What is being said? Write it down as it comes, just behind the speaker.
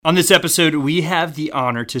On this episode, we have the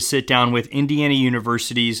honor to sit down with Indiana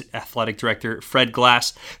University's athletic director, Fred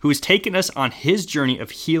Glass, who has taken us on his journey of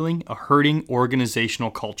healing a hurting organizational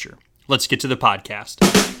culture. Let's get to the podcast.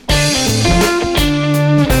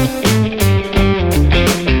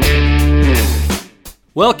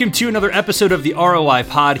 Welcome to another episode of the ROI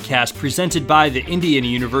Podcast presented by the Indiana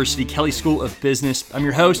University Kelley School of Business. I'm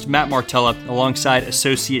your host, Matt Martella, alongside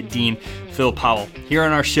Associate Dean Phil Powell. Here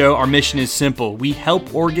on our show, our mission is simple. We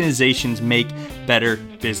help organizations make better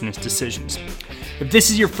business decisions. If this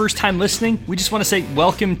is your first time listening, we just want to say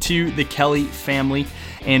welcome to the Kelley family.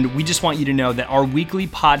 And we just want you to know that our weekly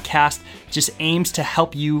podcast just aims to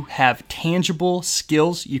help you have tangible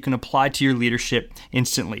skills you can apply to your leadership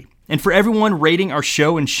instantly. And for everyone rating our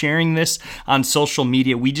show and sharing this on social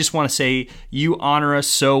media, we just want to say you honor us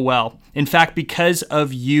so well. In fact, because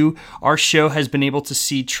of you, our show has been able to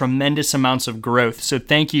see tremendous amounts of growth. So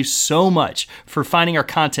thank you so much for finding our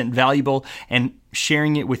content valuable and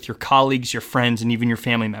sharing it with your colleagues, your friends, and even your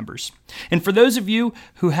family members. And for those of you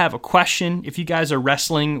who have a question, if you guys are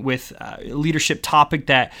wrestling with a leadership topic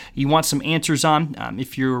that you want some answers on,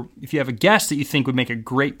 if you have a guest that you think would make a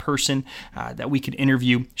great person that we could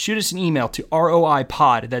interview, shoot us an email to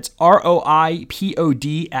ROIPod. That's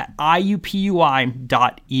ROIPOD at IUPUI.edu.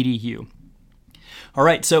 All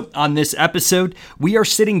right, so on this episode, we are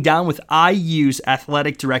sitting down with IU's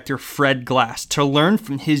athletic director, Fred Glass, to learn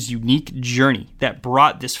from his unique journey that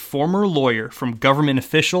brought this former lawyer from government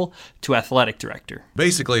official to athletic director.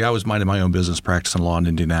 Basically, I was minding my own business, practicing law in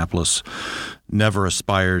Indianapolis. Never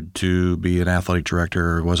aspired to be an athletic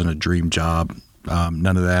director. It wasn't a dream job.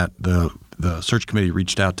 None of that. The search committee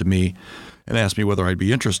reached out to me and asked me whether I'd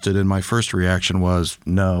be interested, and my first reaction was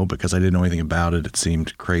no, because I didn't know anything about it. It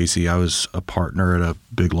seemed crazy. I was a partner at a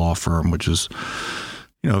big law firm, which is,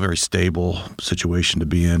 a very stable situation to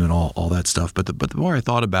be in and all that stuff. But the more I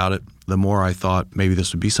thought about it, the more I thought maybe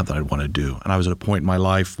this would be something I'd want to do. And I was at a point in my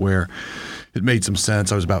life where it made some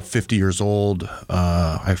sense. I was about 50 years old.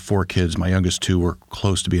 I have 4 kids. My youngest 2 were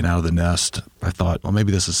close to being out of the nest. I thought, well,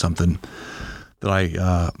 maybe this is something that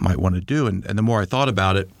I might want to do. And the more I thought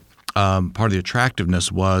about it, part of the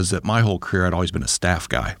attractiveness was that my whole career I'd always been a staff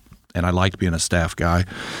guy, and I liked being a staff guy,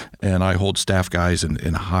 and I hold staff guys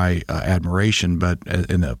in high admiration. But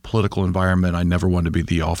in a political environment, I never wanted to be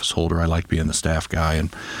the office holder. I liked being the staff guy,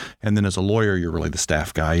 and then as a lawyer, you're really the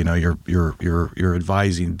staff guy. You're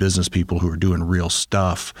advising business people who are doing real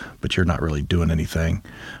stuff, but you're not really doing anything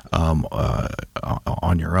on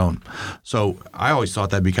your own. So I always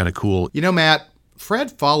thought that'd be kind of cool. Matt, Fred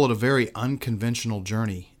followed a very unconventional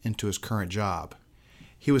journey into his current job.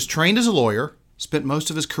 He was trained as a lawyer, spent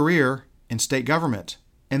most of his career in state government,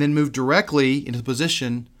 and then moved directly into the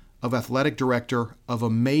position of athletic director of a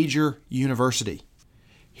major university.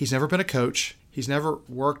 He's never been a coach. He's never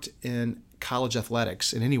worked in college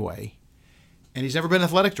athletics in any way, and he's never been an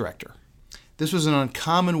athletic director. This was an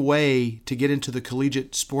uncommon way to get into the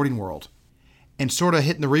collegiate sporting world. And sort of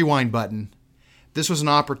hitting the rewind button, this was an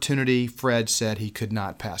opportunity Fred said he could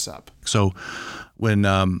not pass up. So when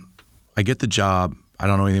I get the job, I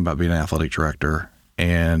don't know anything about being an athletic director,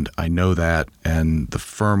 and I know that, and the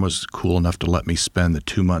firm was cool enough to let me spend the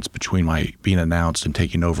 2 months between my being announced and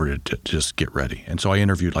taking over to just get ready. And so I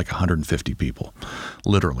interviewed like 150 people,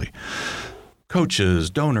 literally. Coaches,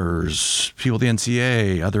 donors, people at the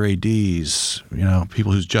NCAA, other ADs,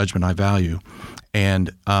 people whose judgment I value.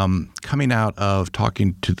 And coming out of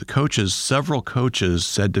talking to the coaches, several coaches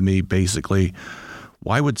said to me basically,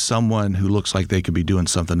 why would someone who looks like they could be doing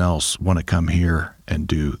something else want to come here and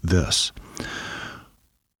do this?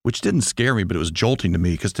 Which didn't scare me, but it was jolting to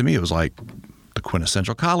me, because to me it was like the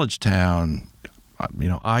quintessential college town,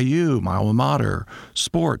 IU, my alma mater,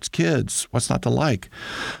 sports, kids, what's not to like?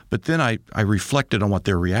 But then I reflected on what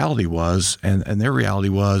their reality was, and their reality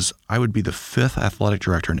was I would be the 5th athletic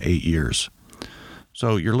director in 8 years.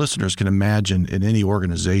 So your listeners can imagine in any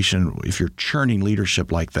organization, if you're churning leadership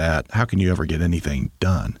like that, how can you ever get anything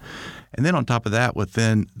done? And then on top of that,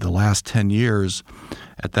 within the last 10 years,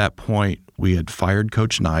 at that point, we had fired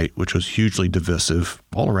Coach Knight, which was hugely divisive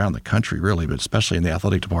all around the country, really, but especially in the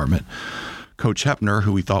athletic department. Coach Hepner,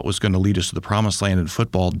 who we thought was going to lead us to the promised land in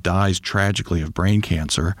football, dies tragically of brain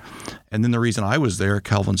cancer. And then the reason I was there,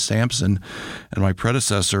 Kelvin Sampson and my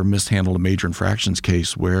predecessor mishandled a major infractions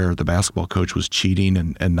case where the basketball coach was cheating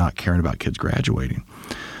and not caring about kids graduating.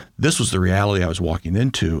 This was the reality I was walking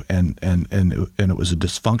into, and it was a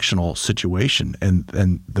dysfunctional situation. And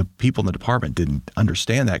the people in the department didn't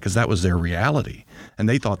understand that, because that was their reality. And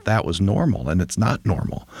they thought that was normal, and it's not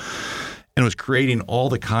normal. And it was creating all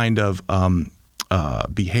the kind of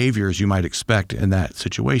behaviors you might expect in that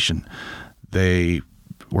situation. They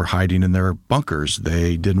were hiding in their bunkers.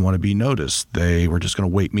 They didn't want to be noticed. They were just going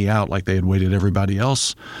to wait me out like they had waited everybody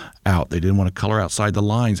else out. They didn't want to color outside the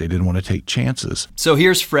lines. They didn't want to take chances. So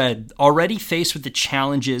here's Fred, already faced with the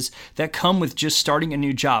challenges that come with just starting a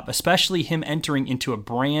new job, especially him entering into a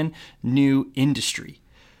brand new industry.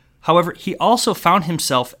 However, he also found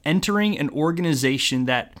himself entering an organization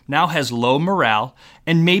that now has low morale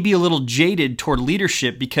and maybe a little jaded toward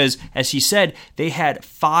leadership because, as he said, they had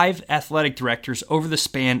 5 athletic directors over the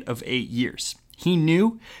span of 8 years. He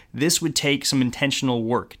knew this would take some intentional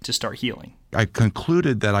work to start healing. I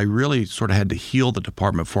concluded that I really sort of had to heal the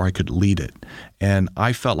department before I could lead it. And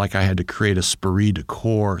I felt like I had to create a esprit de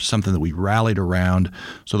corps, something that we rallied around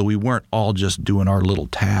so that we weren't all just doing our little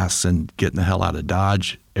tasks and getting the hell out of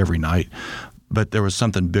Dodge every night, but there was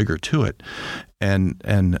something bigger to it.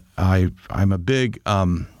 And I'm a big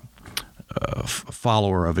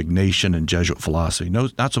follower of Ignatian and Jesuit philosophy,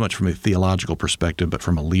 not so much from a theological perspective, but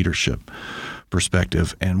from a leadership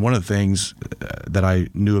perspective. And one of the things that I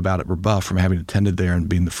knew about at Brebeuf from having attended there and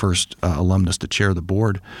being the first alumnus to chair the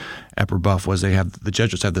board at Brebeuf was the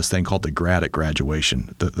Jesuits have this thing called the grad at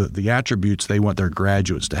graduation, the attributes they want their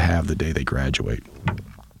graduates to have the day they graduate.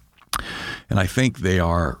 And I think they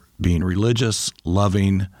are being religious,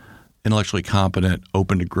 loving, intellectually competent,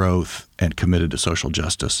 open to growth, and committed to social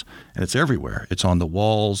justice. And it's everywhere. It's on the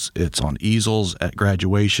walls. It's on easels at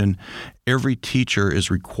graduation. Every teacher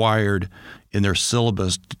is required in their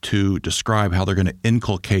syllabus to describe how they're going to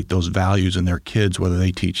inculcate those values in their kids, whether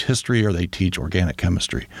they teach history or they teach organic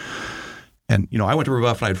chemistry. And, I went to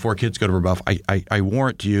Brebeuf and I had 4 kids go to Brebeuf. I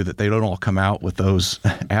warrant you that they don't all come out with those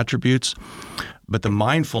attributes, but the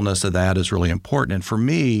mindfulness of that is really important. And for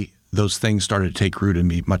me, those things started to take root in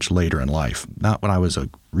me much later in life. Not when I was a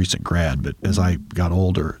recent grad, but as I got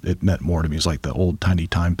older, it meant more to me. It's like the old tiny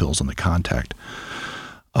time pills and the Contact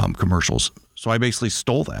commercials. So I basically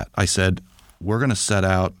stole that. I said, we're going to set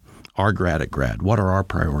out our grad at grad. What are our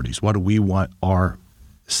priorities? What do we want our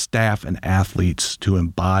staff and athletes to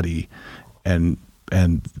embody? And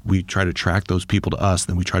we try to track those people to us,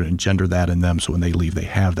 then we try to engender that in them so when they leave, they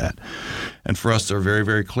have that. And for us, they're very,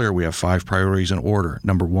 very clear. We have 5 priorities in order.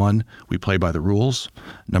 Number 1, we play by the rules.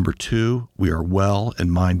 Number 2, we are well in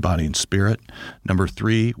mind, body, and spirit. Number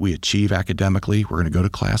 3, we achieve academically. We're going to go to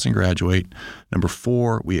class and graduate. Number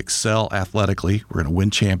 4, we excel athletically. We're going to win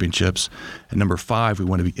championships. And number 5, we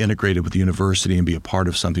want to be integrated with the university and be a part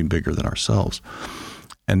of something bigger than ourselves.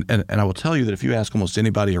 And I will tell you that if you ask almost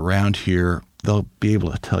anybody around here, they'll be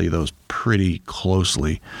able to tell you those pretty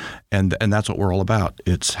closely. And that's what we're all about.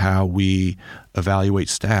 It's how we evaluate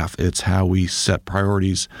staff. It's how we set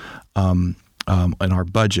priorities in our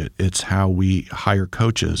budget. It's how we hire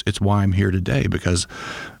coaches. It's why I'm here today, because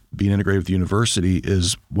being integrated with the university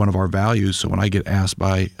is one of our values. So when I get asked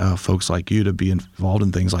by folks like you to be involved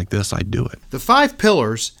in things like this, I do it. The 5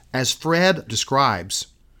 pillars, as Fred describes,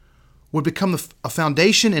 would become a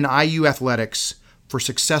foundation in IU athletics for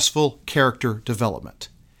successful character development.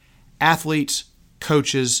 Athletes,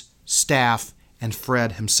 coaches, staff, and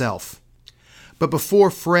Fred himself. But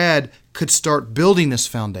before Fred could start building this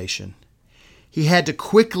foundation, he had to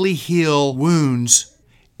quickly heal wounds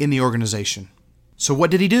in the organization. So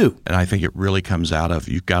what did he do? And I think it really comes out of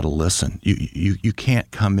you've got to listen. You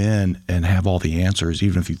can't come in and have all the answers,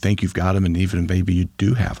 even if you think you've got them and even maybe you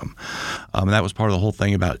do have them. And that was part of the whole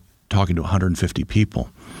thing about talking to 150 people.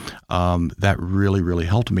 That really, really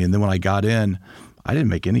helped me. And then when I got in, I didn't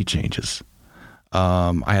make any changes.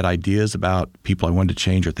 I had ideas about people I wanted to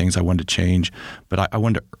change or things I wanted to change, but I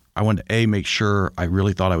wanted to A, make sure I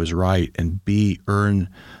really thought I was right, and B, earn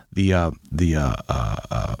the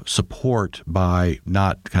support by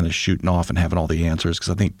not kind of shooting off and having all the answers, because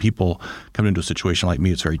I think people come into a situation like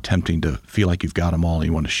me, it's very tempting to feel like you've got them all and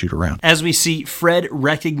you want to shoot around. As we see, Fred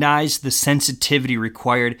recognized the sensitivity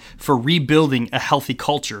required for rebuilding a healthy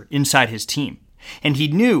culture inside his team, and he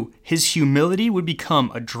knew his humility would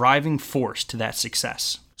become a driving force to that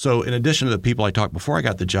success. So in addition to the people I talked before I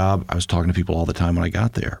got the job, I was talking to people all the time when I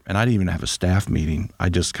got there. And I didn't even have a staff meeting. I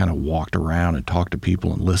just kind of walked around and talked to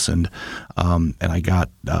people and listened. And I got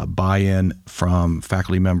buy-in from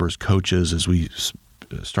faculty members, coaches, as we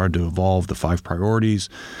started to evolve the 5 priorities.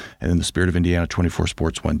 And then the Spirit of Indiana 24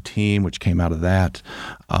 Sports One team, which came out of that.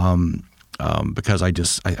 Because I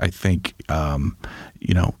think,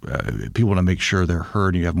 people want to make sure they're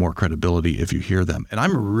heard and you have more credibility if you hear them. And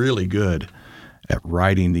I'm really good at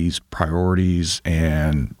writing these priorities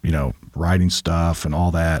and, writing stuff and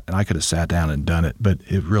all that. And I could have sat down and done it, but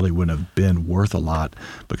it really wouldn't have been worth a lot,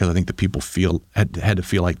 because I think the people had to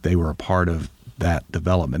feel like they were a part of that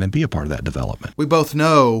development and be a part of that development. We both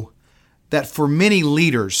know that for many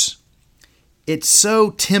leaders, It's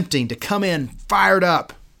so tempting to come in fired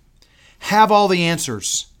up, have all the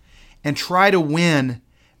answers, and try to win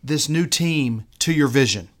this new team to your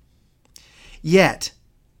vision. Yet,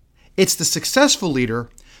 it's the successful leader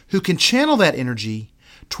who can channel that energy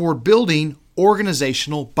toward building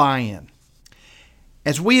organizational buy-in.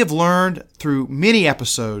 As we have learned through many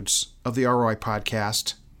episodes of the ROI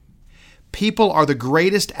podcast, people are the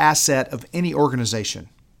greatest asset of any organization.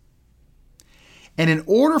 And in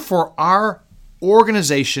order for our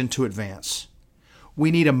organization to advance, we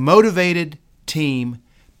need a motivated team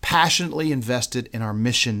passionately invested in our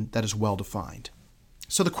mission that is well-defined.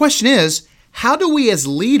 So the question is, how do we as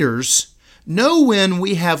leaders know when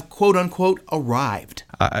we have quote-unquote arrived?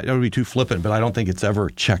 I don't want to be too flippant, but I don't think it's never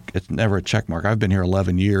a check mark. I've been here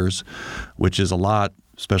 11 years, which is a lot,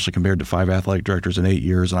 especially compared to 5 athletic directors in 8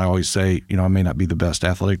 years. And I always say, I may not be the best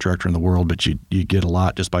athletic director in the world, but you get a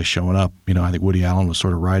lot just by showing up. I think Woody Allen was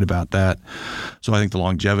sort of right about that. So I think the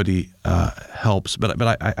longevity helps. But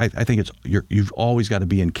I think you've always got to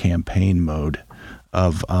be in campaign mode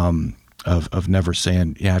of never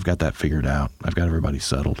saying, yeah, I've got that figured out. I've got everybody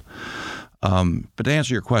settled. But to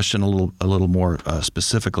answer your question a little more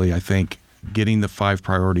specifically, I think getting the 5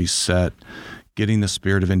 priorities set, getting the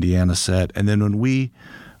Spirit of Indiana set, and then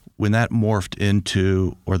when that morphed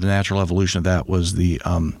into, or the natural evolution of that was the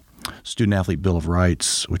Student Athlete Bill of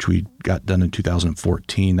Rights, which we got done in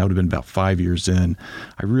 2014. That would have been about 5 years in.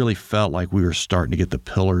 I really felt like we were starting to get the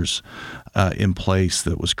pillars in place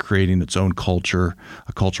that was creating its own culture,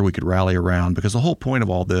 a culture we could rally around. Because the whole point of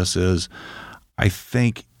all this is, I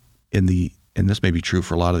think, and this may be true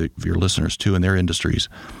for a lot of your listeners too in their industries,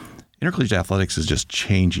 intercollegiate athletics is just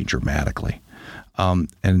changing dramatically.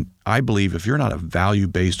 And I believe if you're not a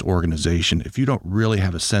value-based organization, if you don't really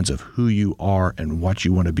have a sense of who you are and what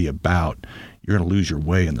you want to be about, you're going to lose your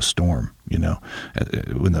way in the storm. When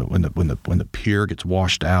the pier gets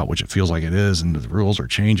washed out, which it feels like it is, and the rules are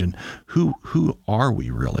changing, who are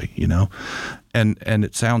we really? And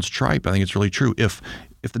it sounds trite, but I think it's really true. If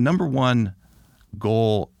the number one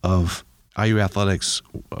goal of IU athletics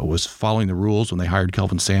was following the rules when they hired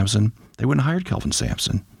Kelvin Sampson, they wouldn't have hired Kelvin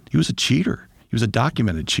Sampson. He was a cheater. He was a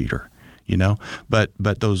documented cheater, But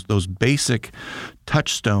those basic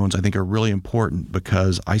touchstones I think are really important,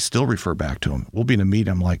 because I still refer back to them. We'll be in a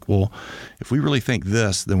meeting. I'm like, well, if we really think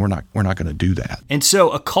this, then we're not going to do that. And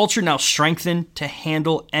so a culture now strengthened to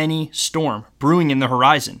handle any storm brewing in the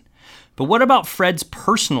horizon. But what about Fred's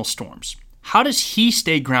personal storms? How does he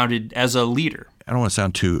stay grounded as a leader? I don't want to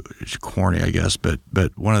sound too corny, I guess, but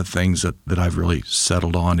one of the things that I've really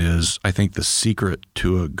settled on is, I think the secret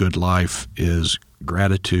to a good life is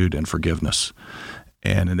gratitude and forgiveness.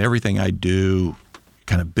 And in everything I do,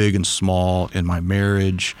 kind of big and small, in my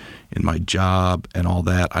marriage, in my job, and all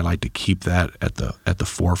that, I like to keep that at the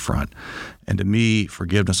forefront. And to me,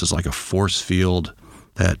 forgiveness is like a force field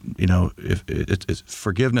that, if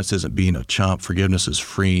forgiveness isn't being a chump. Forgiveness is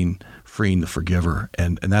freeing the forgiver,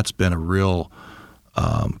 and that's been a real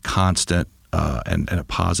constant and a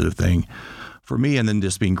positive thing for me. And then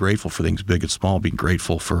just being grateful for things big and small, being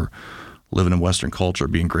grateful for living in Western culture,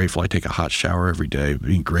 being grateful I take a hot shower every day,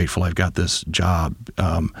 being grateful I've got this job,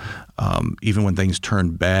 even when things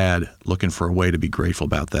turn bad, looking for a way to be grateful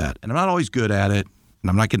about that. And I'm not always good at it, and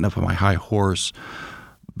I'm not getting up on my high horse,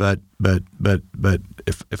 but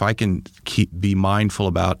if I can be mindful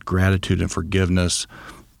about gratitude and forgiveness,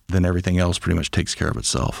 then everything else pretty much takes care of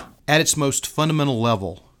itself. At its most fundamental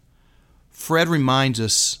level, Fred reminds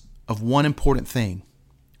us of one important thing.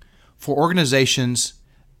 For organizations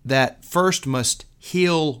that first must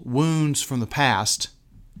heal wounds from the past,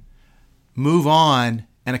 move on,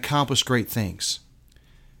 and accomplish great things.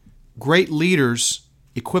 Great leaders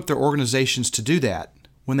equip their organizations to do that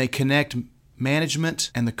when they connect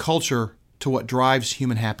management and the culture to what drives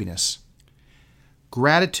human happiness.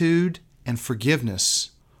 Gratitude and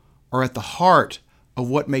forgiveness are at the heart of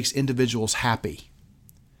what makes individuals happy.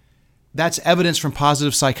 That's evidence from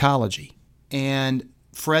positive psychology. And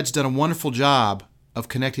Fred's done a wonderful job of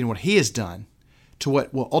connecting what he has done to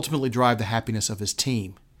what will ultimately drive the happiness of his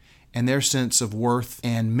team and their sense of worth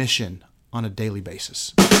and mission on a daily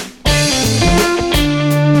basis.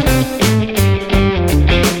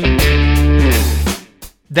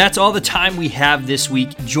 That's all the time we have this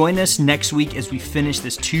week. Join us next week as we finish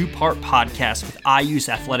this 2-part podcast with IU's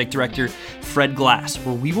athletic director, Fred Glass,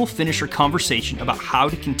 where we will finish our conversation about how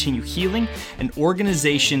to continue healing an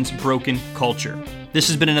organization's broken culture. This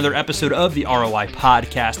has been another episode of the ROI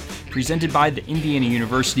Podcast, presented by the Indiana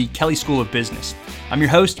University Kelley School of Business. I'm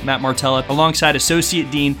your host, Matt Martella, alongside Associate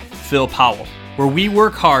Dean Phil Powell, where we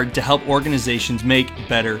work hard to help organizations make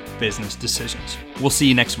better business decisions. We'll see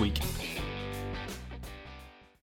you next week.